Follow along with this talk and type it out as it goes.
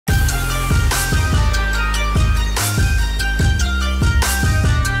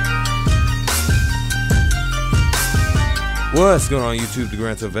What's going on YouTube? The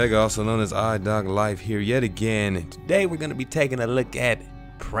Grand Tovega, also known as iDoc Life, here yet again. And today we're going to be taking a look at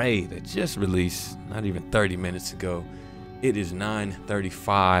Krait that just released not even 30 minutes ago. It is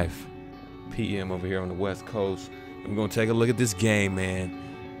 9:35 p.m. over here on the West Coast. We're going to take a look at this game,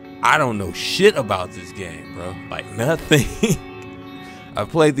 man. I don't know shit about this game, bro. Like nothing. I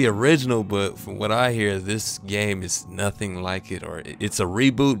played the original, but from what I hear, this game is nothing like it. Or it's a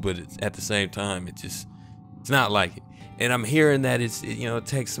reboot, but it's, at the same time, it's not like it. And I'm hearing that it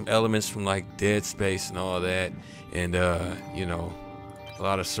takes some elements from like Dead Space and all that, and a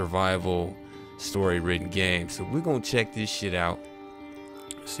lot of survival story-written games. So we're gonna check this shit out,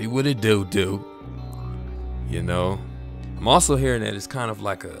 see what it do. I'm also hearing that it's kind of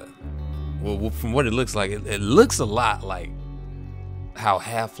like from what it looks like, it looks a lot like how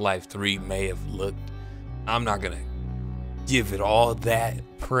Half-Life 3 may have looked. I'm not gonna give it all that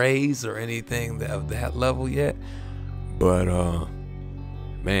praise or anything of that level yet. But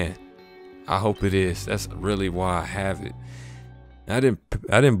man, I hope it is. That's really why I have it. I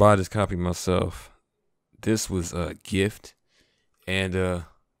didn't buy this copy myself. This was a gift, and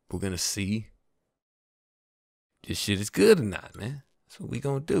we're gonna see if this shit is good or not, man. That's what we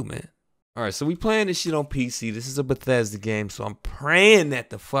gonna do, man. All right, so we playing this shit on PC. This is a Bethesda game, so I'm praying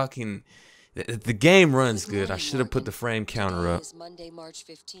that the game runs good. I should have put the frame counter up,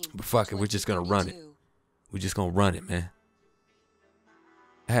 but fuck it, we're just gonna run it. We're just gonna run it, man.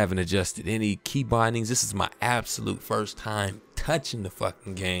 I haven't adjusted any key bindings. This is my absolute first time touching the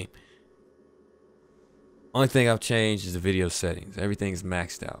fucking game. Only thing I've changed is the video settings. Everything's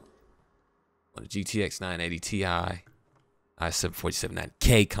maxed out. On the GTX 980 Ti,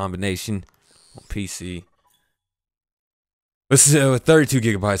 i7-47-9K combination on PC. This is with 32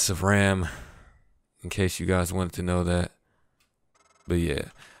 gigabytes of RAM, in case you guys wanted to know that. But yeah,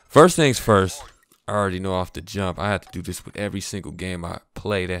 first things first. I already know off the jump, I have to do this with every single game I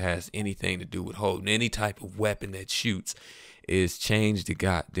play that has anything to do with holding any type of weapon that shoots, is change the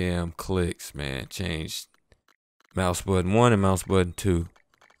goddamn clicks, man. Change mouse button 1 and mouse button 2.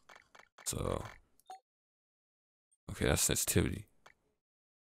 So, okay, that's sensitivity.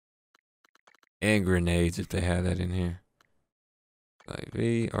 And grenades, if they have that in here. Like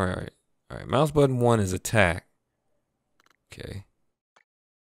V, alright. Alright, mouse button 1 is attack. Okay.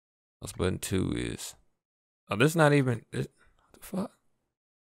 Mouse button 2 is, oh, this not even, what the fuck?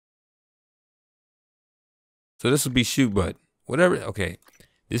 So this would be shoot button, whatever. Okay,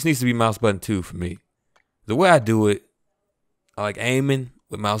 this needs to be mouse button 2 for me. The way I do it, I like aiming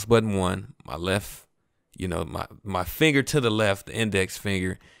with mouse button 1, my left, my finger to the left, the index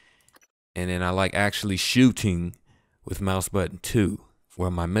finger, and then I like actually shooting with mouse button 2,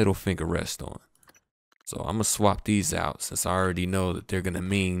 where my middle finger rests on. So I'm gonna swap these out since I already know that they're gonna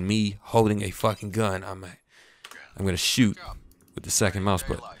mean me holding a fucking gun. I'm gonna shoot with the second mouse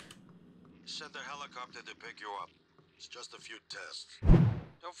button. Send the helicopter to pick you up. It's just a few tests.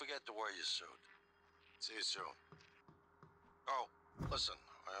 Don't forget to wear your suit. See you soon. Oh, listen.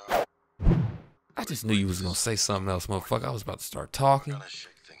 I just knew you was gonna say something else, motherfucker. I was about to start talking.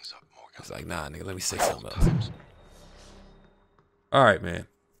 Shake things up, Morgan. It's like, nah, nigga, let me say something else. All right, man.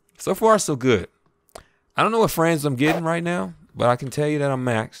 So far, so good. I don't know what frames I'm getting right now, but I can tell you that I'm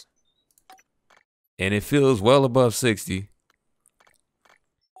maxed. And it feels well above 60.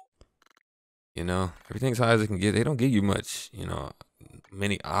 Everything's high as it can get. They don't give you much,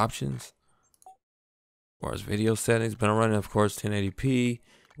 many options. As far as video settings, but I'm running, of course, 1080p.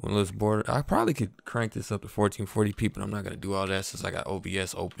 Windowless border. I probably could crank this up to 1440p, but I'm not going to do all that since I got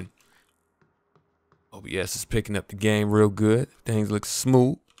OBS open. OBS is picking up the game real good. Things look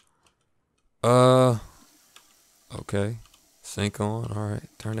smooth. Okay, sync on. All right,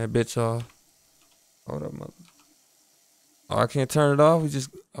 turn that bitch off. Hold up, mother. Oh, I can't turn it off. We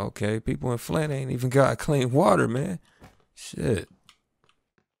just okay. People in Flint ain't even got clean water, man. Shit.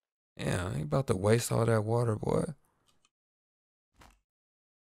 Yeah, I ain't about to waste all that water, boy.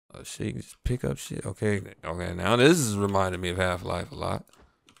 Oh shit, you can just pick up shit. Okay, now this is reminding me of Half-Life a lot.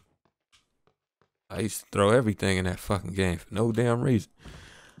 I used to throw everything in that fucking game for no damn reason.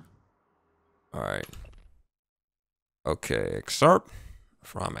 All right. Okay, excerpt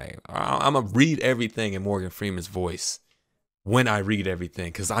from I'm going to read everything in Morgan Freeman's voice when I read everything,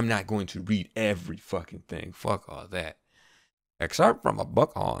 because I'm not going to read every fucking thing. Fuck all that. Excerpt from a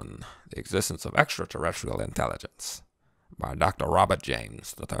book on the existence of extraterrestrial intelligence by Dr. Robert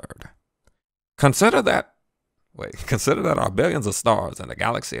James III. Consider that there are billions of stars in a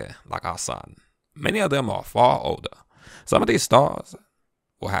galaxy like our sun. Many of them are far older. Some of these stars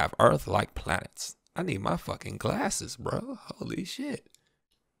will have Earth-like planets. I need my fucking glasses, bro. Holy shit.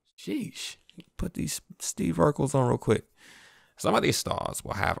 Sheesh. Put these Steve Urkels on real quick. Some of these stars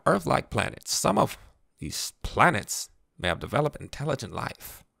will have Earth-like planets. Some of these planets may have developed intelligent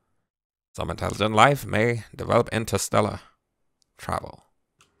life. Some intelligent life may develop interstellar travel.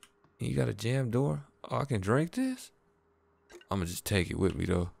 You got a jam door? Oh, I can drink this? I'm gonna just take it with me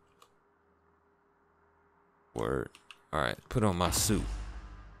though. Word. Alright, put on my suit.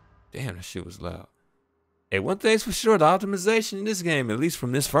 Damn, that shit was loud. Hey, one thing's for sure, the optimization in this game, at least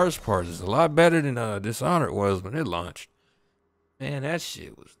from this first part, is a lot better than Dishonored was when it launched. Man, that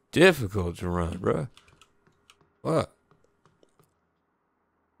shit was difficult to run, bro. Fuck.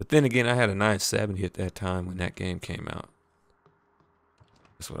 But then again, I had a 970 at that time when that game came out.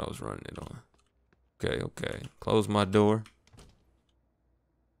 That's what I was running it on. Okay, okay. Close my door.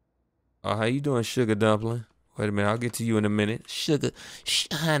 Oh, how you doing, sugar dumpling? Wait a minute, I'll get to you in a minute. Sugar,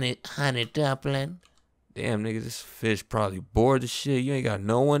 honey dumpling. Damn, nigga, this fish probably bored the shit. You ain't got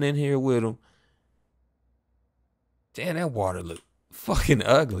no one in here with him. Damn, that water look fucking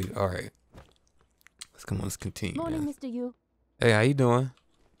ugly. All right. Let's continue. Morning, man. Mr. Yu. Hey, how you doing?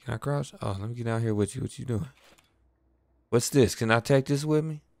 Can I cross? Oh, let me get down here with you. What you doing? What's this? Can I take this with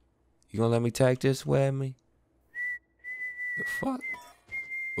me? You gonna let me take this with me? The fuck?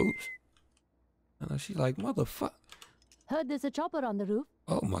 Oops. I know she like, motherfucker. Heard there's a chopper on the roof.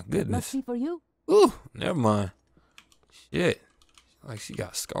 Oh my Must goodness. be for you. Ooh, never mind. Shit. Like she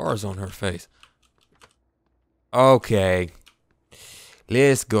got scars on her face. Okay.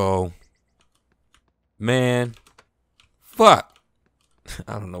 Let's go. Man. Fuck.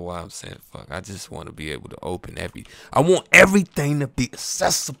 I don't know why I'm saying fuck. I just want to be able to open I want everything to be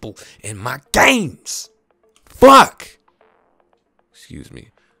accessible in my games. Fuck. Excuse me.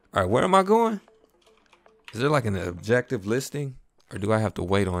 All right, where am I going? Is there like an objective listing? Or do I have to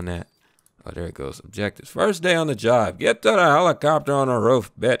wait on that? Oh, there it goes. Objectives. First day on the job. Get to the helicopter on the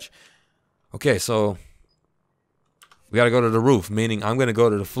roof, bitch. Okay, so we got to go to the roof, meaning I'm going to go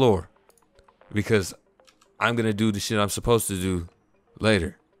to the floor. Because I'm going to do the shit I'm supposed to do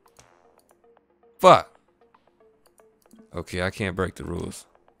later. Fuck. Okay, I can't break the rules.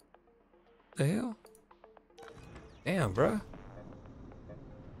 What the hell? Damn, bruh.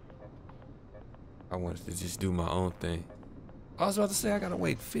 I wanted to just do my own thing. I was about to say I gotta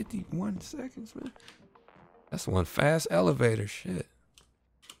wait 51 seconds, man. That's one fast elevator, shit.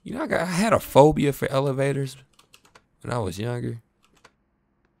 You know, I had a phobia for elevators when I was younger.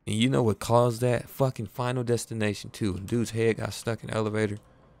 And you know what caused that? Fucking Final Destination 2. And dude's head got stuck in the elevator.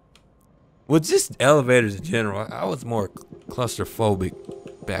 Well, just elevators in general. I was more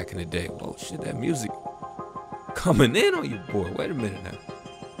claustrophobic back in the day. Whoa, shit, that music coming in on you, boy. Wait a minute now.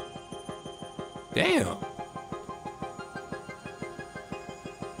 Damn.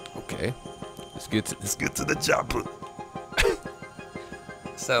 Okay. Let's get to the chopper.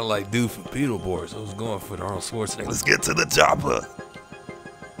 Sound like dude from Beetleborgs. I was going for the Arnold Schwarzenegger. Let's get to the chopper.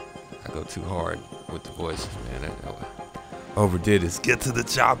 I go too hard with the voices, man. I overdid it. Get to the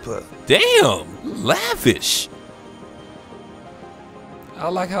chopper. Damn, lavish. I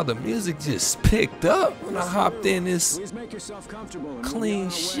like how the music just picked up when I hopped in this clean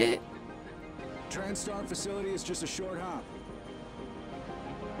shit. TranStar facility is just a short hop.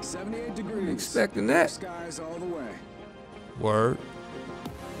 78 degrees. I'm expecting that. Skies all the way. Word.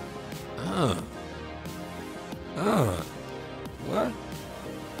 What?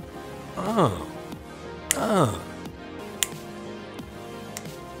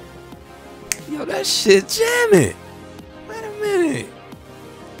 Yo, that shit jamming. Wait a minute.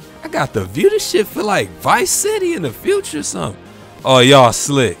 I got the view. This shit feel like Vice City in the future or something. Oh, y'all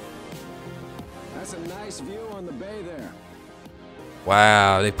slick. That's a nice view on the bay there.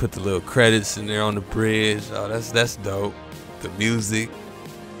 Wow, they put the little credits in there on the bridge. Oh, that's dope. The music.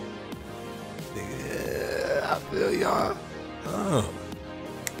 Yeah, I feel y'all.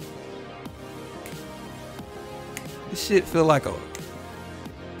 This shit feels like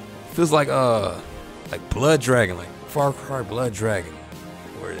Blood Dragon, like Far Cry Blood Dragon,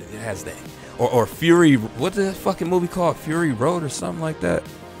 where it has that, or Fury. What's that fucking movie called? Fury Road or something like that.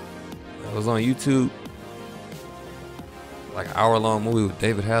 That was on YouTube. Like an hour-long movie with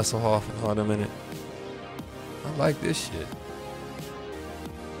David Hasselhoff and all them in it. I like this shit.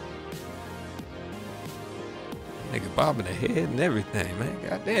 Nigga bobbing the head and everything, man.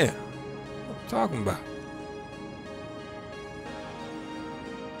 Goddamn. What I'm talking about?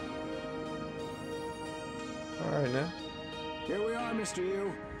 All right, now. Here we are, Mr.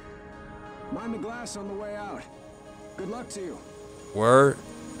 Yu. Mind the glass on the way out. Good luck to you. Word.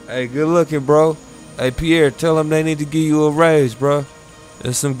 Hey, good looking, bro. Hey, Pierre, tell them they need to give you a raise, bro.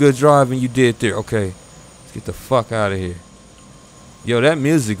 There's some good driving you did there. Okay, let's get the fuck out of here. Yo, that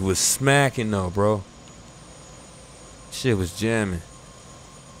music was smacking though, bro. Shit was jamming.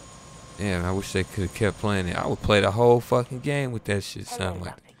 Damn, I wish they could have kept playing it. I would play the whole fucking game with that shit sound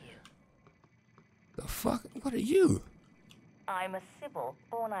like. The fuck? What are you? I'm a Sybil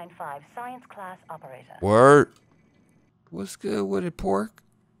 495 science class operator. Word. What's good with it,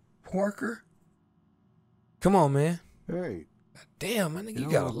 Porker? Come on, man. Hey. Damn, my nigga, you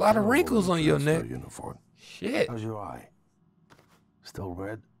got a lot of wrinkles on your neck. Uniform. Shit. How's your eye? Still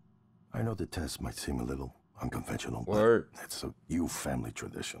red? I know the test might seem a little unconventional, Word. but it's a you family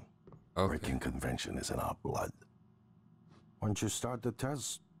tradition. Okay. Breaking convention is in our blood. Once you start the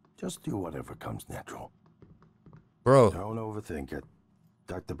test, just do whatever comes natural. Bro. Don't overthink it.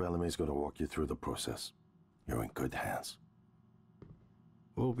 Dr. Bellamy's gonna walk you through the process. You're in good hands.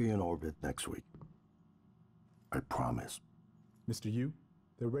 We'll be in orbit next week. I promise. Mr. Yu,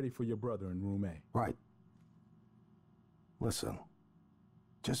 they're ready for your brother in room A. Right. Listen,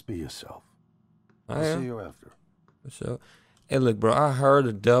 just be yourself. I I'll am. see you after. So, hey, look, bro, I heard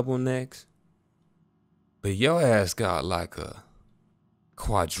of double necks, but your ass got like a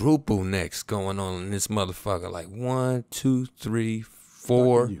quadruple necks going on in this motherfucker. Like 1, 2, 3,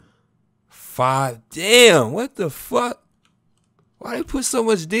 4, Dr. Yu, 5. Damn, what the fuck? Why they put so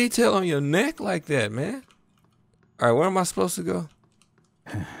much detail on your neck like that, man? All right, where am I supposed to go?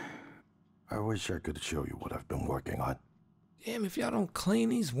 I wish I could show you what I've been working on. Damn, if y'all don't clean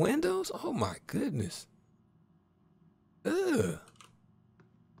these windows, oh my goodness. Ugh.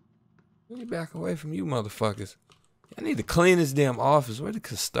 Let me back away from you motherfuckers. I need to clean this damn office. Where the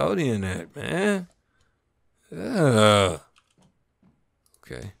custodian at, man? Ugh.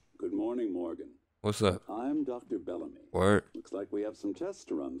 Okay. Good morning, Morgan. What's up? I'm Dr. Bellamy. Word. Looks like we have some tests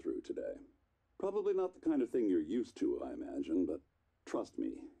to run through today. Probably not the kind of thing you're used to, I imagine, but trust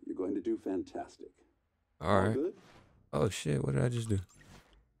me, you're going to do fantastic. All right. Good? Oh shit, what did I just do?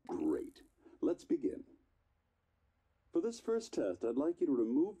 Great. Let's begin. For this first test, I'd like you to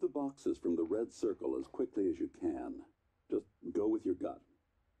remove the boxes from the red circle as quickly as you can. Just go with your gut.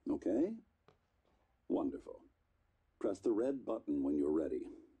 Okay? Wonderful. Press the red button when you're ready.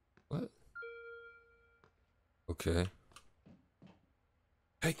 What? Okay.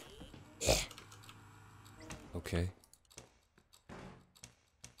 Hey. Okay.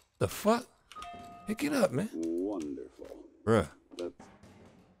 The fuck? Pick it up, man. Wonderful. Bruh.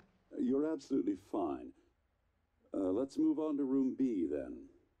 You're absolutely fine. Let's move on to room B then.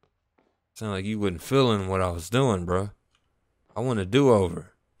 Sound like you wasn't feeling what I was doing, bruh. I want a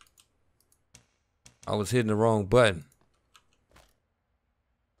do-over. I was hitting the wrong button.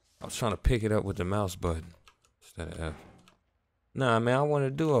 I was trying to pick it up with the mouse button instead of F. Nah, man, I want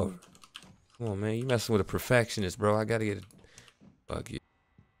a do-over. Come on, man. You messing with a perfectionist, bro. I gotta get it. Fuck you.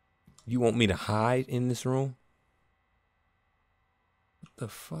 You want me to hide in this room? What the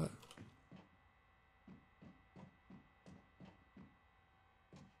fuck?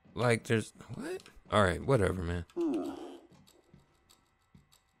 Like, there's... What? Alright, whatever, man.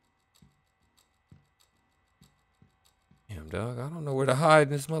 Damn, dog. I don't know where to hide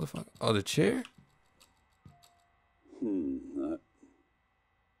in this motherfucker. Oh, the chair?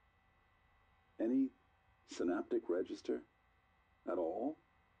 Any synaptic register at all?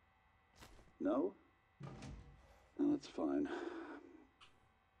 No? No, that's fine.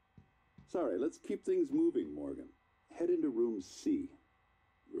 Sorry, let's keep things moving, Morgan. Head into room C.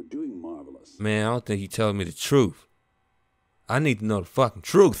 You're doing marvelous. Man, I don't think he telling me the truth. I need to know the fucking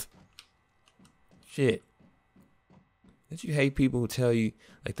truth. Shit. Don't you hate people who tell you,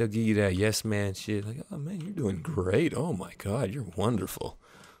 like, they'll give you that yes man shit? Like, oh man, you're doing great. Oh my God, you're wonderful.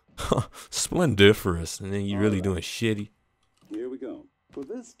 Splendiferous. And then you really doing shitty. Here we go. For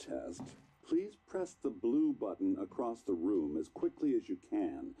this test, please press the blue button across the room as quickly as you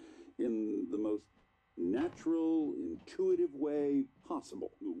can in the most natural, intuitive way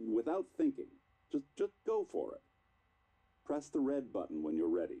possible, without thinking. Just go for it. Press the red button when you're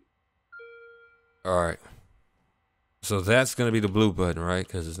ready. All right. So that's going to be the blue button, right?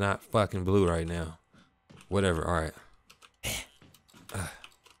 Because it's not fucking blue right now. Whatever. All right.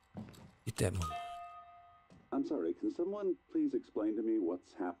 Get that money. I'm sorry, can someone please explain to me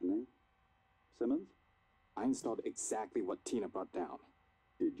what's happening? Simmons? I installed exactly what Tina brought down.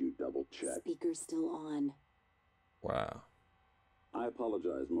 Did you double check? Speaker's still on. Wow. I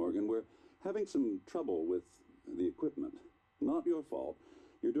apologize, Morgan. We're having some trouble with the equipment. Not your fault.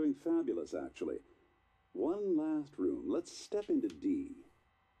 You're doing fabulous, actually. One last room. Let's step into D.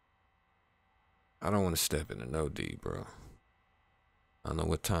 I don't want to step into no D, bro. I don't know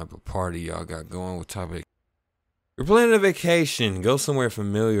what type of party y'all got going. What type of... You're planning a vacation. Go somewhere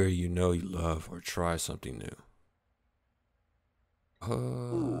familiar you know you love or try something new.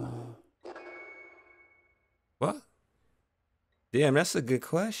 What? Damn, that's a good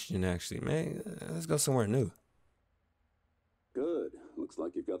question, actually, man. Let's go somewhere new. Good. Looks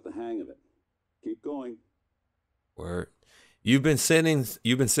like you've got the hang of it. Keep going. Word. You've been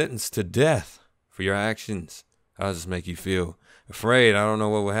sentenced to death for your actions. How does this make you feel? Afraid. I don't know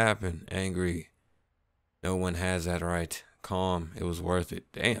what will happen. Angry. No one has that right. Calm. It was worth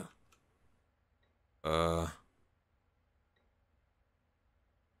it. Damn.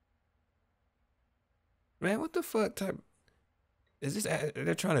 Man, what the fuck type? Is this?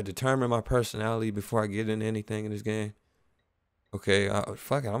 They're trying to determine my personality before I get into anything in this game. Okay,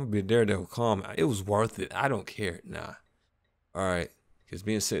 fuck it. I'm gonna be a daredevil. Calm. It was worth it. I don't care. Nah. All right. Because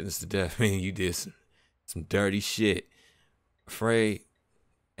being sentenced to death, man, you did some dirty shit. Afraid,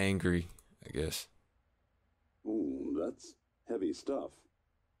 angry, I guess. Ooh, that's heavy stuff.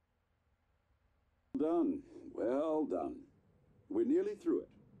 Done. Well done. We're nearly through it.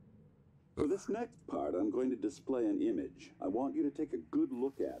 For this next part, I'm going to display an image. I want you to take a good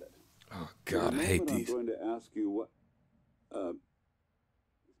look at it. Oh, God, I hate these. I'm going to ask you what... is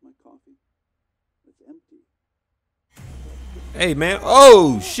my coffee? It's empty. Hey, man.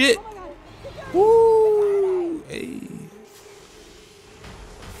 Oh, shit. Woo. Hey.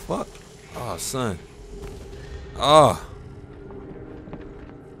 Fuck. Oh, son. Oh.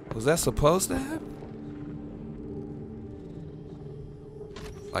 Was that supposed to happen?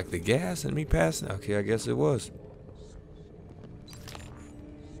 Like the gas and me passing? Okay, I guess it was.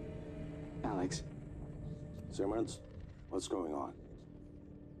 Alex, Simmons, what's going on?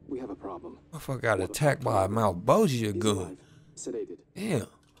 we have a problem. Motherfucker got attacked by a Malbosia He's gun. alive, sedated. Damn.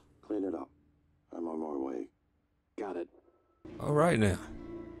 Clean it up. I'm on my way. Got it. All right now.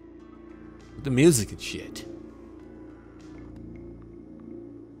 With the music and shit.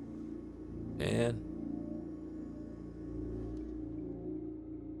 And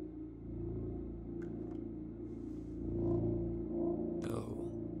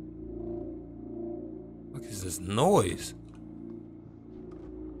what is this noise?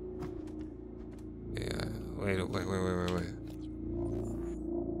 Yeah, wait.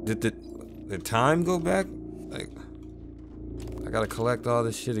 Did the time go back? Like, I gotta collect all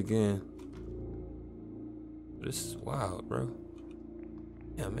this shit again. This is wild, bro.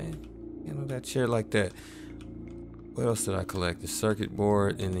 Yeah, man. Handle that chair like that. What else did I collect? The circuit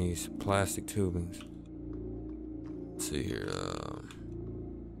board and these plastic tubings. Let's see here.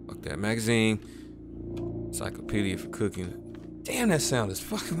 Fuck that magazine. Encyclopedia for cooking. Damn, that sound is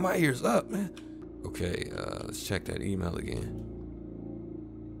fucking my ears up, man. Okay, let's check that email again.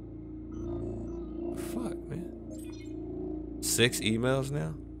 Fuck, man. 6 emails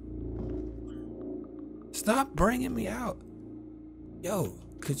now? Stop bringing me out. Yo,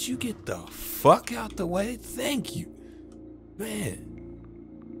 could you get the fuck out the way? Thank you. Man.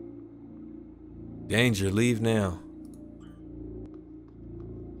 Danger, leave now.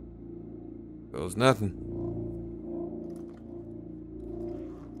 Goes nothing.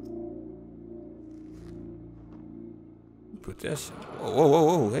 Put that shit.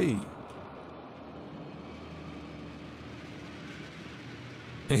 Whoa, hey.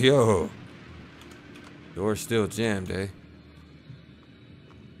 Yo. Door's still jammed, eh?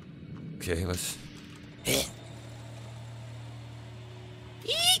 Okay, let's...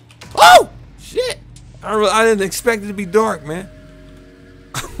 Oh! Shit! I didn't expect it to be dark, man.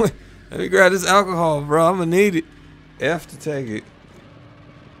 Let me grab this alcohol, bro. I'm gonna need it. F to take it.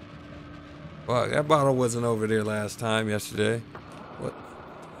 Fuck, that bottle wasn't over there yesterday. What?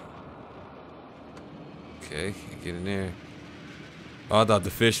 Okay, can't get in there. Oh, I thought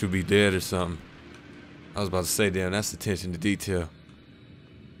the fish would be dead or something. I was about to say, damn, that's attention to detail.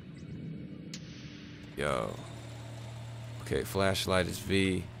 Yo. Okay, flashlight is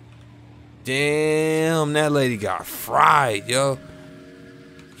V. Damn, that lady got fried, yo.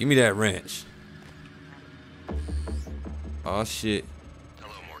 Give me that wrench. Oh, shit.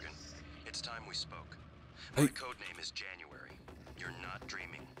 Hello, Morgan. It's time we spoke. Hey. My code name is January. You're not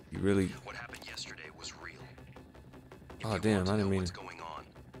dreaming. You really... What happened yesterday was real. If Oh, you damn, want to I didn't know mean... what's going on,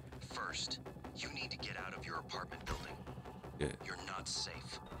 first, you need to get out of your apartment building. Yeah. You're not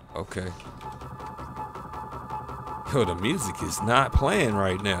safe. Okay. Yo, the music is not playing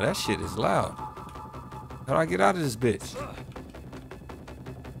right now. That shit is loud. How do I get out of this bitch?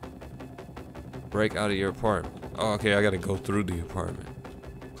 Break out of your apartment. Oh, okay, I gotta go through the apartment.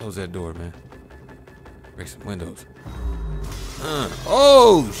 Close that door, man. Break some windows.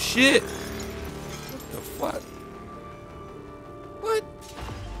 Oh, shit! What the fuck? What?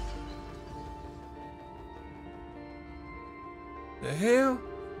 The hell?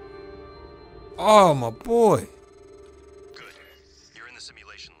 Oh, my boy. Good. You're in the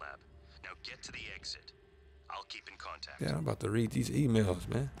simulation lab. Now get to the exit. I'll keep in contact. that. I'm about to read these emails,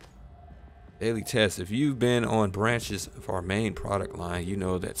 man. Daily test. If you've been on branches of our main product line, you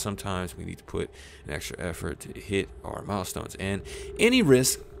know that sometimes we need to put an extra effort to hit our milestones, and any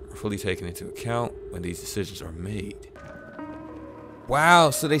risk are fully taken into account when these decisions are made. Wow,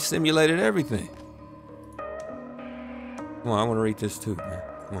 so they simulated everything. Come on, I want to read this too, man.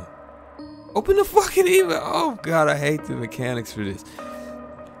 Come on. Open the fucking email. Oh God, I hate the mechanics for this.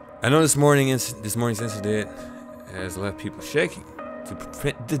 I know this morning's incident has left people shaking. To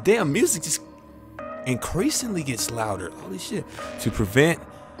prevent, the damn music just increasingly gets louder. Holy shit. To prevent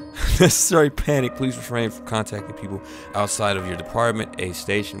necessary panic, please refrain from contacting people outside of your department. A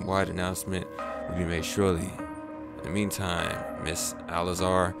station-wide announcement will be made shortly. In the meantime, Miss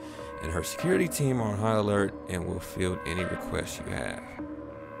Alazar and her security team are on high alert and will field any requests you have.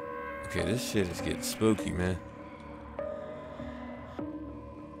 Okay, this shit is getting spooky, man.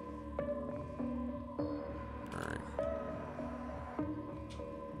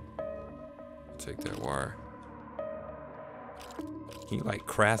 Take that wire. Can you like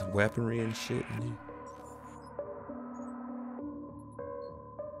craft weaponry and shit in here?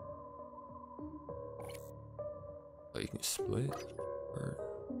 Oh, you can split it? Or...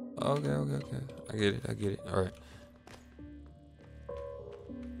 Okay. I get it. Alright.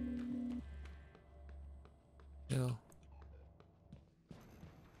 Hell.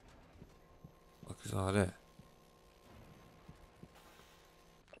 What is all that?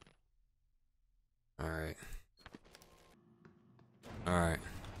 Alright.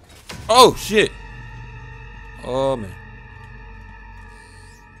 Oh, shit. Oh, man.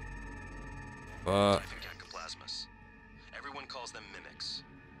 Everyone calls them mimics.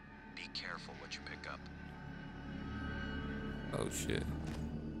 Be careful what you pick up. Oh, shit.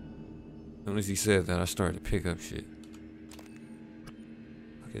 As soon as he said that, I started to pick up shit.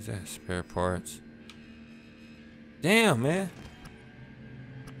 What is that? Spare parts. Damn, man.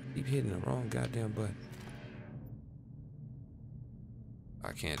 Keep hitting the wrong goddamn button.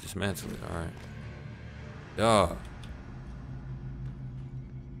 I can't dismantle it, alright. Dawg.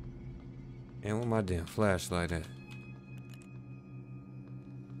 Man, where my damn flashlight at?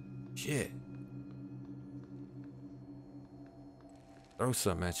 Shit. Throw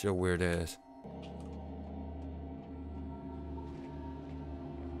something at your weird ass.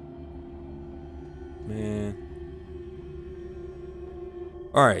 Man.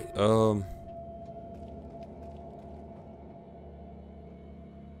 Alright,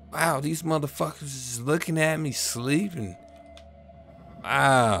 wow, these motherfuckers is looking at me sleeping.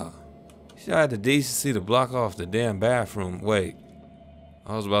 Wow. You had the decency to block off the damn bathroom. Wait.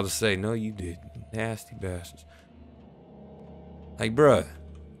 I was about to say, no, you didn't. Nasty bastards. Like, bruh.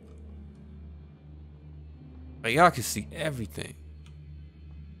 Like, y'all can see everything.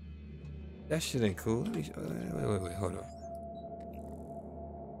 That shit ain't cool. Let me, wait, hold on.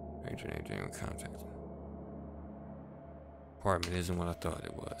 Adrian contact. Apartment isn't what I thought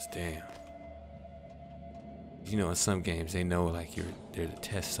it was. Damn. You know, in some games they know like they're the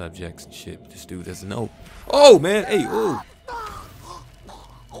test subjects and shit. But this dude doesn't know. Oh man, hey, ooh.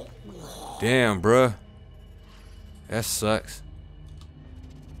 Damn, bruh. That sucks.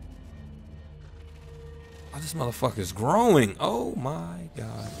 Oh, this motherfucker's growing. Oh my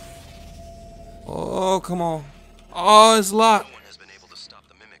god. Oh, come on. Oh, it's locked. No one has been able to stop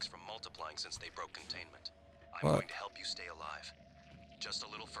the mimics from multiplying since they broke containment. I'm What? going to help you stay alive. Just a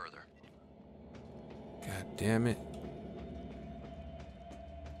little further. God damn it.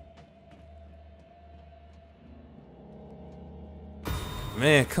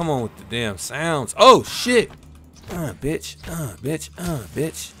 Man, come on with the damn sounds. Oh, shit. Bitch.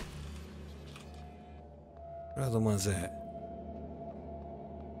 Bitch. Where other ones at?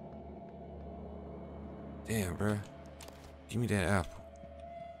 Damn, bruh. Give me that apple.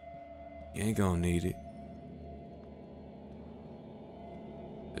 You ain't gonna need it.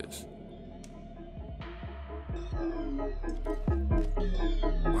 This.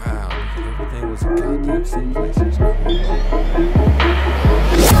 Wow, everything was a goddamn simulation.